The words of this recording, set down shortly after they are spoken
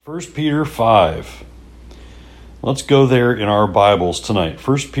First Peter 5. Let's go there in our Bibles tonight.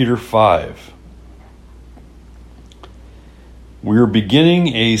 First Peter 5. We're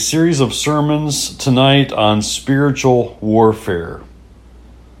beginning a series of sermons tonight on spiritual warfare.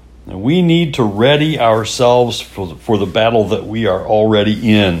 Now, we need to ready ourselves for the battle that we are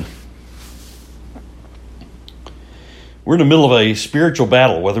already in. We're in the middle of a spiritual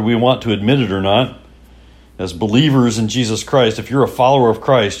battle, whether we want to admit it or not. As believers in Jesus Christ, if you're a follower of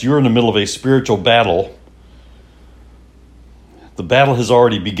Christ, you're in the middle of a spiritual battle. The battle has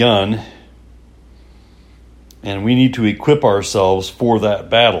already begun, and we need to equip ourselves for that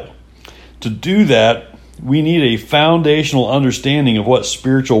battle. To do that, we need a foundational understanding of what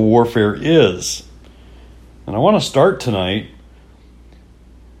spiritual warfare is. And I want to start tonight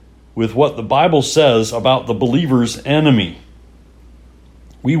with what the Bible says about the believer's enemy.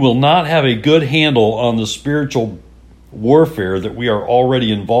 We will not have a good handle on the spiritual warfare that we are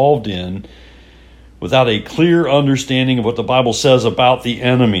already involved in without a clear understanding of what the Bible says about the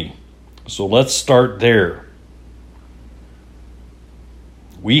enemy. So let's start there.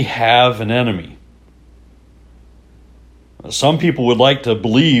 We have an enemy. Some people would like to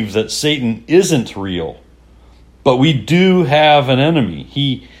believe that Satan isn't real, but we do have an enemy.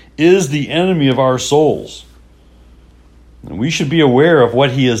 He is the enemy of our souls. And we should be aware of what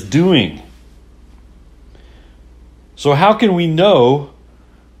he is doing. So how can we know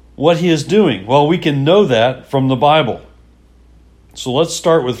what he is doing? Well, we can know that from the Bible. So let's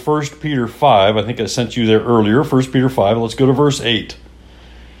start with 1 Peter 5. I think I sent you there earlier. 1 Peter 5. Let's go to verse 8.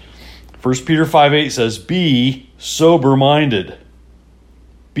 1 Peter 5:8 says, "Be sober-minded.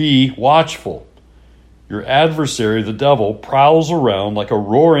 Be watchful. Your adversary, the devil, prowls around like a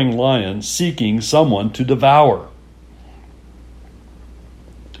roaring lion seeking someone to devour."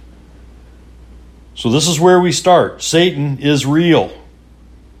 So this is where we start. Satan is real.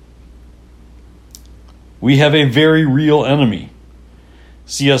 We have a very real enemy.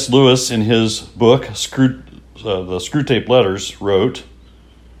 C.S. Lewis, in his book, the Screwtape Letters, wrote,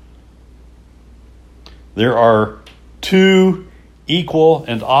 "There are two equal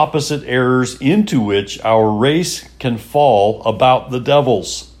and opposite errors into which our race can fall about the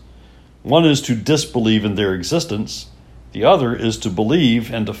devils. One is to disbelieve in their existence. The other is to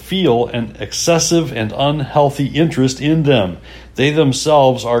believe and to feel an excessive and unhealthy interest in them. They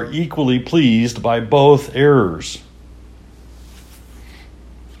themselves are equally pleased by both errors."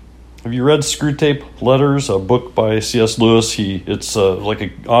 Have you read Screwtape Letters, a book by C.S. Lewis? It's like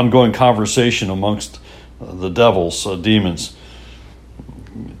an ongoing conversation amongst the devils, demons,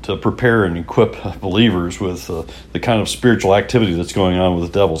 to prepare and equip believers with the kind of spiritual activity that's going on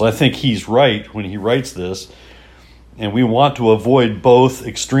with the devils. I think he's right when he writes this. And we want to avoid both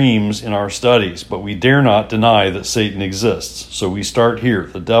extremes in our studies, but we dare not deny that Satan exists. So we start here.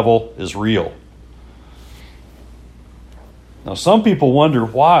 The devil is real. Now, some people wonder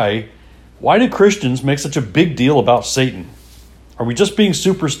why do Christians make such a big deal about Satan? Are we just being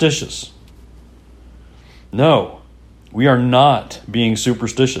superstitious? No, we are not being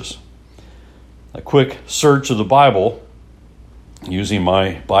superstitious. A quick search of the Bible using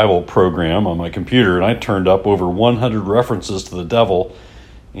my Bible program on my computer, and I turned up over 100 references to the devil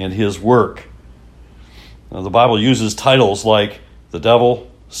and his work. Now, the Bible uses titles like the devil,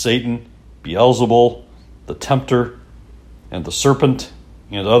 Satan, Beelzebul, the tempter, and the serpent,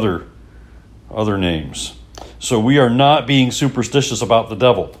 and other names. So we are not being superstitious about the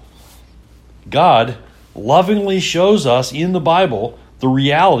devil. God lovingly shows us in the Bible the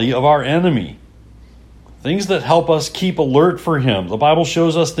reality of our enemy. Things that help us keep alert for him. The Bible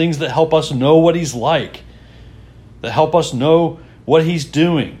shows us things that help us know what he's like, that help us know what he's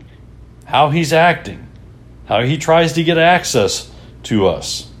doing, how he's acting, how he tries to get access to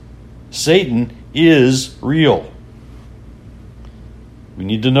us. Satan is real. We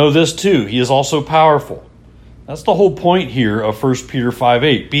need to know this too. He is also powerful. That's the whole point here of 1 Peter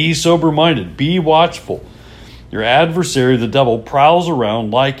 5:8. Be sober-minded. Be watchful. Your adversary, the devil, prowls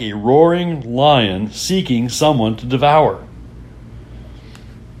around like a roaring lion seeking someone to devour.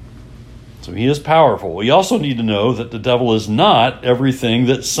 So he is powerful. We also need to know that the devil is not everything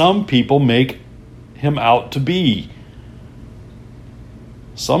that some people make him out to be.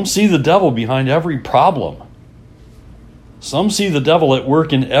 Some see the devil behind every problem. Some see the devil at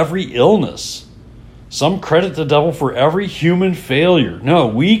work in every illness. Some credit the devil for every human failure. No,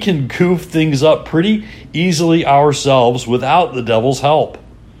 we can goof things up pretty easily ourselves without the devil's help.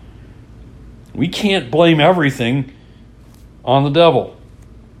 We can't blame everything on the devil.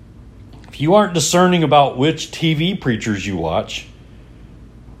 If you aren't discerning about which TV preachers you watch,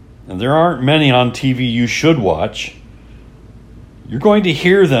 and there aren't many on TV you should watch, you're going to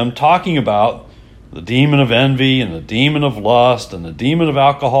hear them talking about the demon of envy and the demon of lust and the demon of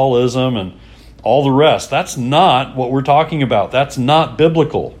alcoholism and all the rest. That's not what we're talking about. That's not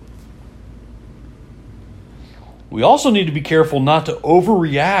biblical. We also need to be careful not to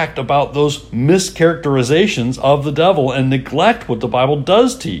overreact about those mischaracterizations of the devil and neglect what the Bible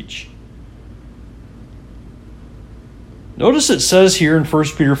does teach. Notice it says here in 1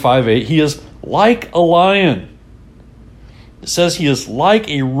 Peter 5:8, he is like a lion. It says he is like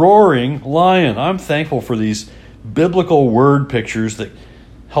a roaring lion. I'm thankful for these biblical word pictures that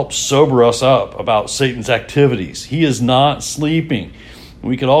help sober us up about Satan's activities. He is not sleeping.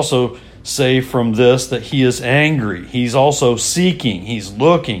 We could also say from this that he is angry. He's also seeking. He's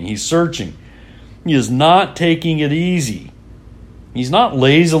looking. He's searching. He is not taking it easy. He's not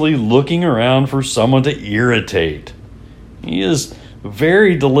lazily looking around for someone to irritate. He is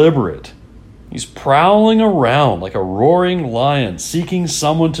very deliberate. He's prowling around like a roaring lion, seeking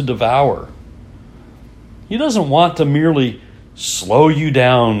someone to devour. He doesn't want to merely slow you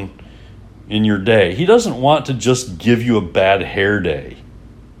down in your day. He doesn't want to just give you a bad hair day.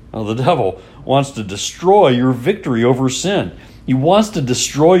 Now, the devil wants to destroy your victory over sin. He wants to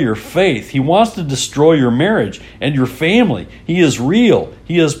destroy your faith. He wants to destroy your marriage and your family. He is real.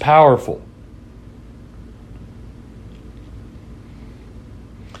 He is powerful.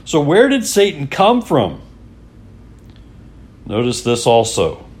 So where did Satan come from? Notice this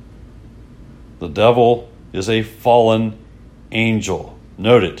also. The devil is a fallen angel.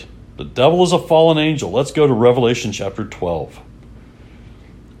 Note it. The devil is a fallen angel. Let's go to Revelation chapter 12.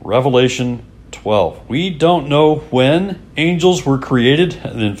 Revelation 12. We don't know when angels were created.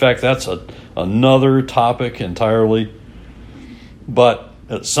 In fact, that's another topic entirely. But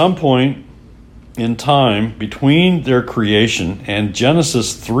at some point in time between their creation and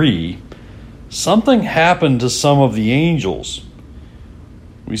Genesis 3, something happened to some of the angels.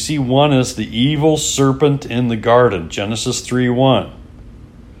 We see one as the evil serpent in the garden, Genesis 3:1.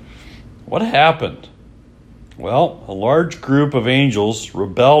 What happened? Well, a large group of angels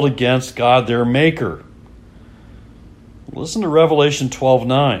rebelled against God, their maker. Listen to Revelation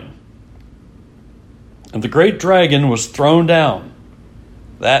 12:9. And the great dragon was thrown down,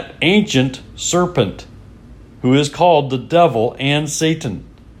 that ancient serpent, who is called the devil and Satan,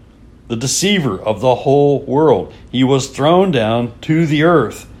 the deceiver of the whole world. He was thrown down to the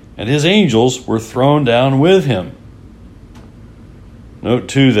earth, and his angels were thrown down with him. Note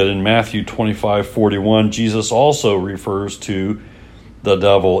too that in Matthew 25:41, Jesus also refers to the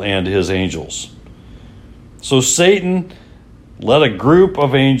devil and his angels. So Satan led a group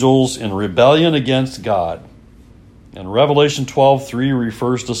of angels in rebellion against God. And Revelation 12:3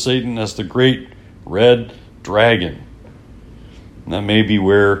 refers to Satan as the great red dragon. And that may be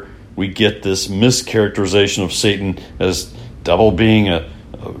where we get this mischaracterization of Satan as devil being a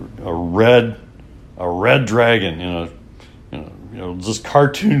red dragon in this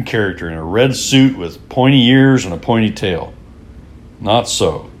cartoon character in a red suit with pointy ears and a pointy tail. Not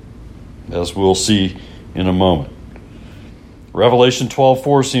so, as we'll see in a moment. Revelation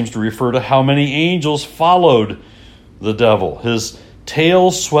 12:4 seems to refer to how many angels followed the devil. His tail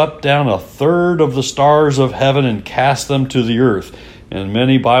swept down a third of the stars of heaven and cast them to the earth. And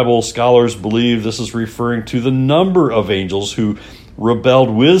many Bible scholars believe this is referring to the number of angels who rebelled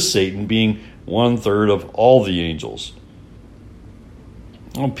with Satan, being 1/3 of all the angels.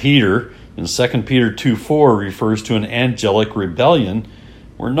 Well, Peter, in 2 Peter 2:4, refers to an angelic rebellion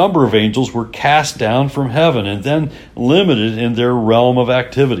where a number of angels were cast down from heaven and then limited in their realm of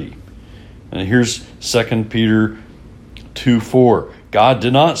activity. And here's 2 Peter 2:4. God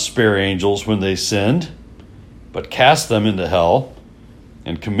did not spare angels when they sinned, but cast them into hell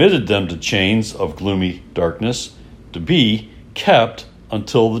and committed them to chains of gloomy darkness to be kept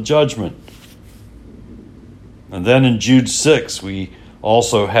until the judgment. And then in Jude 6, we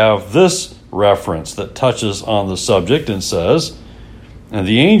also have this reference that touches on the subject and says, and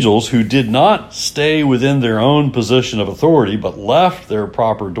the angels who did not stay within their own position of authority but left their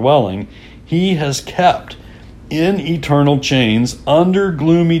proper dwelling, he has kept in eternal chains under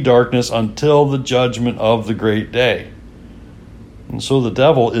gloomy darkness until the judgment of the great day. And so the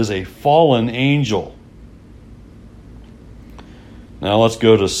devil is a fallen angel. Now let's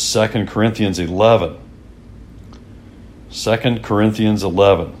go to 2 Corinthians 11. 2 Corinthians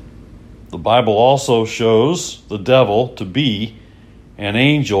 11. The Bible also shows the devil to be an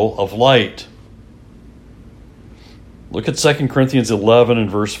angel of light. Look at 2 Corinthians 11 and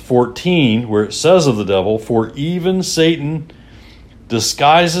verse 14, where it says of the devil, for even Satan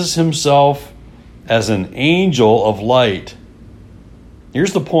disguises himself as an angel of light.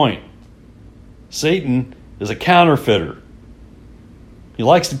 Here's the point. Satan is a counterfeiter. He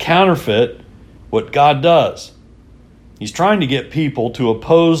likes to counterfeit what God does. He's trying to get people to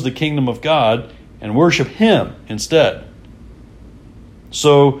oppose the kingdom of God and worship him instead.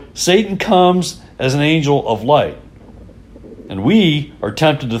 So Satan comes as an angel of light. And we are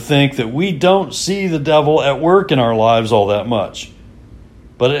tempted to think that we don't see the devil at work in our lives all that much.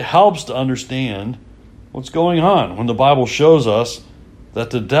 But it helps to understand what's going on when the Bible shows us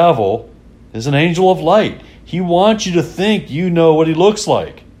that the devil is an angel of light. He wants you to think you know what he looks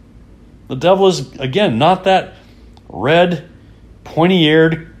like. The devil is, again, not that red,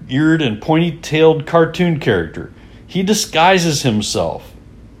 pointy-eared and pointy-tailed cartoon character. He disguises himself.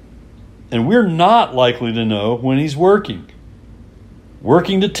 And we're not likely to know when he's working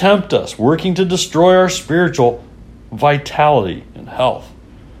to tempt us, working to destroy our spiritual vitality and health.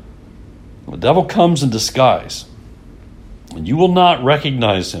 The devil comes in disguise, and you will not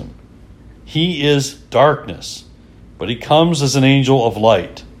recognize him. He is darkness, but he comes as an angel of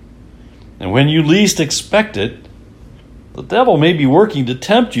light. And when you least expect it, the devil may be working to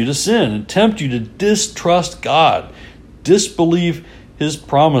tempt you to sin and tempt you to distrust God, disbelieve his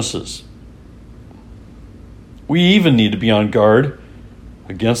promises. We even need to be on guard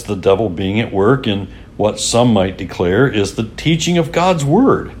against the devil being at work in what some might declare is the teaching of God's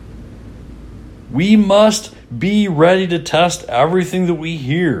word. We must be ready to test everything that we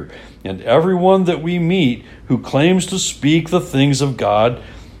hear and everyone that we meet who claims to speak the things of God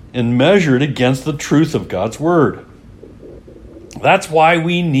and measure it against the truth of God's word. That's why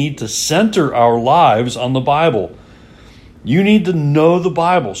we need to center our lives on the Bible. You need to know the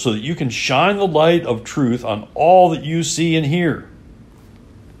Bible so that you can shine the light of truth on all that you see and hear.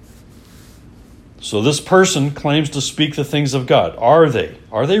 So this person claims to speak the things of God. Are they?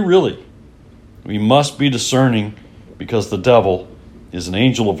 Are they really? We must be discerning because the devil is an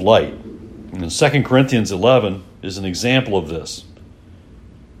angel of light. And 2 Corinthians 11 is an example of this.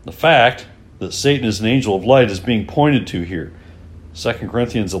 The fact that Satan is an angel of light is being pointed to here. 2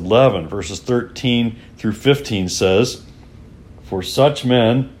 Corinthians 11 verses 13 through 15 says, "For such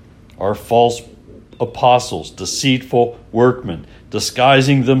men are false apostles, deceitful workmen,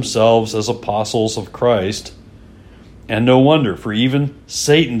 disguising themselves as apostles of Christ. And no wonder, for even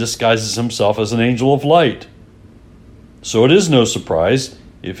Satan disguises himself as an angel of light. So it is no surprise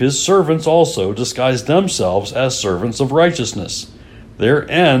if his servants also disguise themselves as servants of righteousness. Their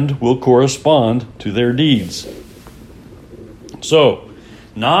end will correspond to their deeds." So,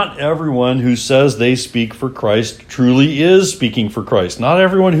 not everyone who says they speak for Christ truly is speaking for Christ. Not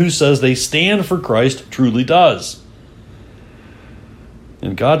everyone who says they stand for Christ truly does.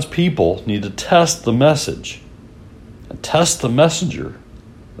 And God's people need to test the message and test the messenger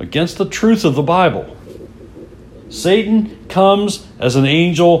against the truth of the Bible. Satan comes as an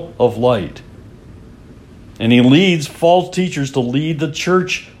angel of light, and he leads false teachers to lead the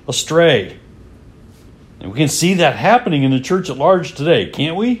church astray. And we can see that happening in the church at large today,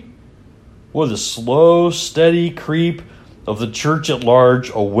 can't we? Well, the slow, steady creep of the church at large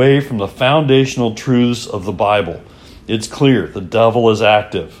away from the foundational truths of the Bible. It's clear the devil is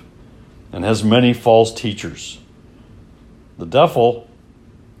active and has many false teachers. The devil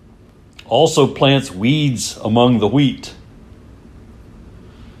also plants weeds among the wheat.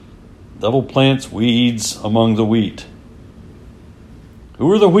 The devil plants weeds among the wheat.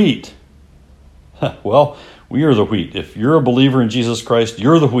 Who are the wheat? Well, we are the wheat. If you're a believer in Jesus Christ,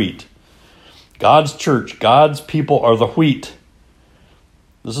 you're the wheat. God's church, God's people are the wheat.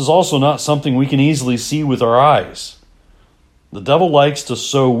 This is also not something we can easily see with our eyes. The devil likes to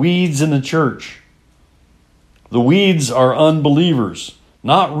sow weeds in the church. The weeds are unbelievers,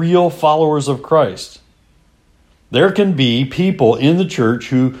 not real followers of Christ. There can be people in the church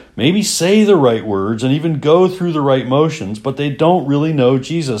who maybe say the right words and even go through the right motions, but they don't really know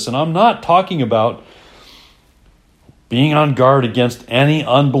Jesus. And I'm not talking about being on guard against any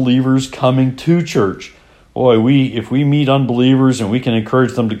unbelievers coming to church. Boy, if we meet unbelievers and we can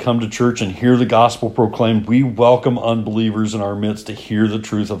encourage them to come to church and hear the gospel proclaimed, we welcome unbelievers in our midst to hear the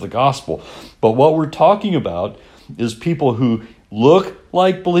truth of the gospel. But what we're talking about is people who look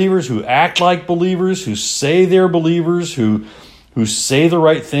like believers, who act like believers, who say they're believers, who say the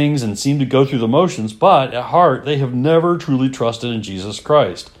right things and seem to go through the motions, but at heart they have never truly trusted in Jesus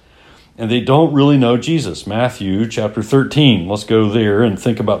Christ. And they don't really know Jesus. Matthew chapter 13. Let's go there and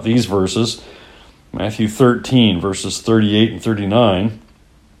think about these verses. Matthew 13, verses 38 and 39.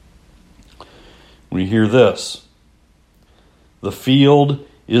 We hear this. "The field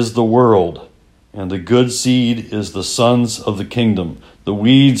is the world, and the good seed is the sons of the kingdom. The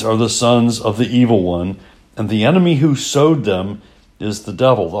weeds are the sons of the evil one, and the enemy who sowed them is the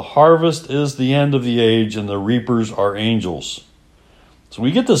devil. The harvest is the end of the age, and the reapers are angels. So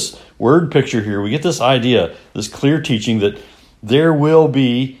we get this word picture here. We get this idea, this clear teaching that there will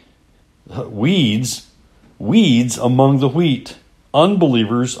be weeds among the wheat,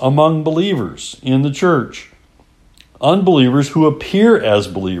 unbelievers among believers in the church, unbelievers who appear as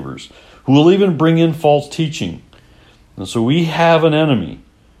believers, who will even bring in false teaching. And so we have an enemy.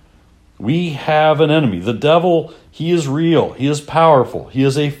 We have an enemy. The devil, he is real. He is powerful. He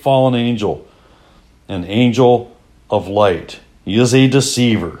is a fallen angel, an angel of light. He is a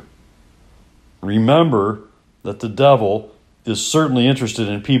deceiver. Remember that the devil is certainly interested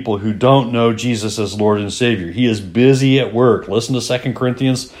in people who don't know Jesus as Lord and Savior. He is busy at work. Listen to 2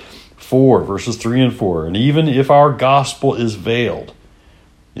 Corinthians 4, verses 3 and 4. And even if our gospel is veiled,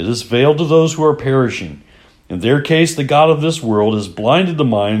 it is veiled to those who are perishing. In their case, the God of this world has blinded the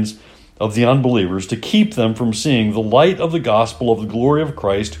minds of the unbelievers to keep them from seeing the light of the gospel of the glory of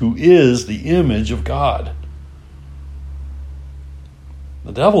Christ, who is the image of God.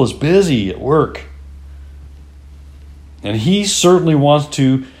 The devil is busy at work. And he certainly wants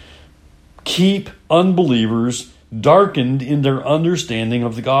to keep unbelievers darkened in their understanding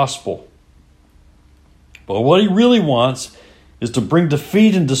of the gospel. But what he really wants is to bring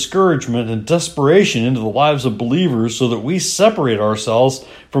defeat and discouragement and desperation into the lives of believers so that we separate ourselves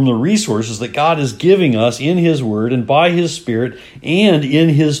from the resources that God is giving us in His Word and by His Spirit and in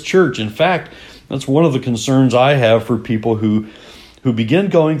His church. In fact, that's one of the concerns I have for people who begin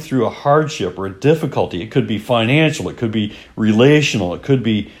going through a hardship or a difficulty. It could be financial, it could be relational, it could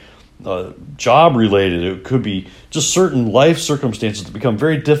be job related, it could be just certain life circumstances that become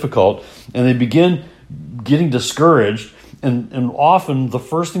very difficult, and they begin getting discouraged. And often the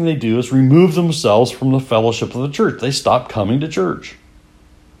first thing they do is remove themselves from the fellowship of the church. They stop coming to church.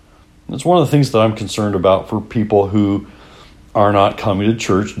 That's one of the things that I'm concerned about for people who are not coming to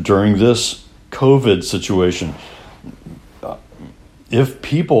church during this COVID situation. If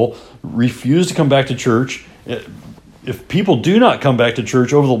people refuse to come back to church, if people do not come back to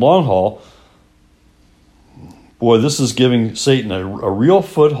church over the long haul, boy, this is giving Satan a real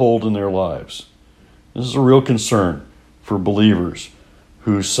foothold in their lives. This is a real concern for believers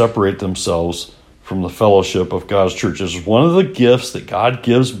who separate themselves from the fellowship of God's church. This is one of the gifts that God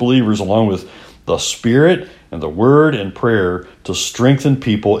gives believers, along with the Spirit and the Word and prayer, to strengthen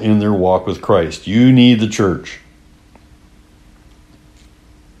people in their walk with Christ. You need the church.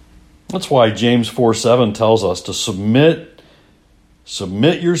 That's why James 4:7 tells us to submit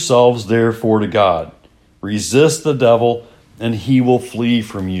yourselves therefore to God. Resist the devil, and he will flee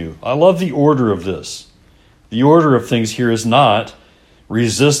from you. I love the order of this. The order of things here is not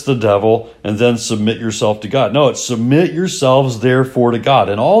resist the devil and then submit yourself to God. No, it's submit yourselves therefore to God.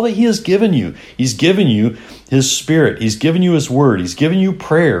 And all that He has given you, He's given you His Spirit. He's given you His Word. He's given you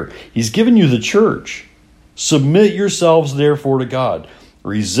prayer. He's given you the church. Submit yourselves therefore to God.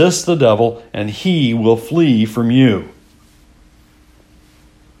 Resist the devil, and he will flee from you.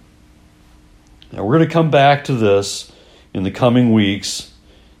 Now, we're going to come back to this in the coming weeks,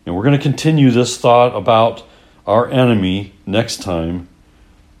 and we're going to continue this thought about our enemy next time.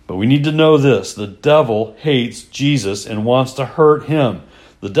 But we need to know this: the devil hates Jesus and wants to hurt Him.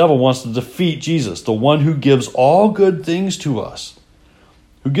 The devil wants to defeat Jesus, the one who gives all good things to us,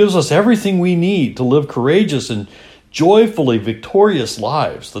 who gives us everything we need to live courageous and joyfully victorious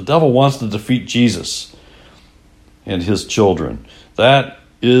lives. The devil wants to defeat Jesus and His children. That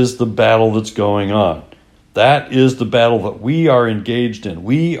is the battle that's going on. That is the battle that we are engaged in.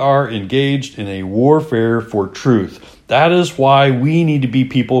 We are engaged in a warfare for truth. That is why we need to be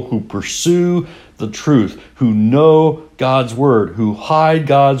people who pursue the truth, who know God's Word, who hide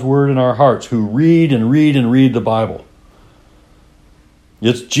God's Word in our hearts, who read and read and read the Bible.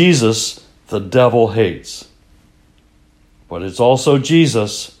 It's Jesus the devil hates. But it's also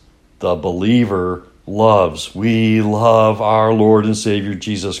Jesus the believer loves. We love our Lord and Savior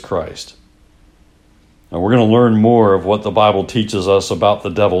Jesus Christ. Now, we're going to learn more of what the Bible teaches us about the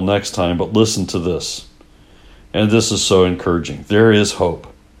devil next time, but listen to this. And this is so encouraging. There is hope.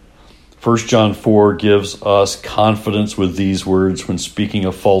 1 John 4 gives us confidence with these words when speaking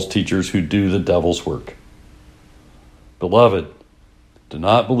of false teachers who do the devil's work. Beloved, do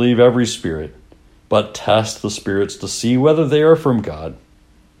not believe every spirit, but test the spirits to see whether they are from God.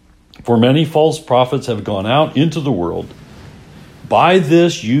 For many false prophets have gone out into the world. By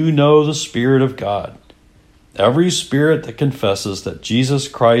this you know the Spirit of God. Every spirit that confesses that Jesus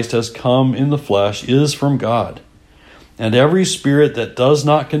Christ has come in the flesh is from God. And every spirit that does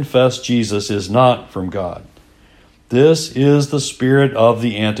not confess Jesus is not from God. This is the spirit of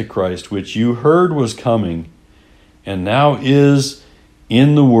the Antichrist, which you heard was coming, and now is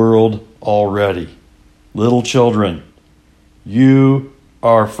in the world already. Little children, you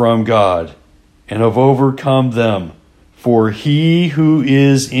are from God and have overcome them. For he who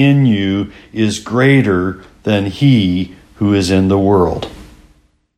is in you is greater than he who is in the world.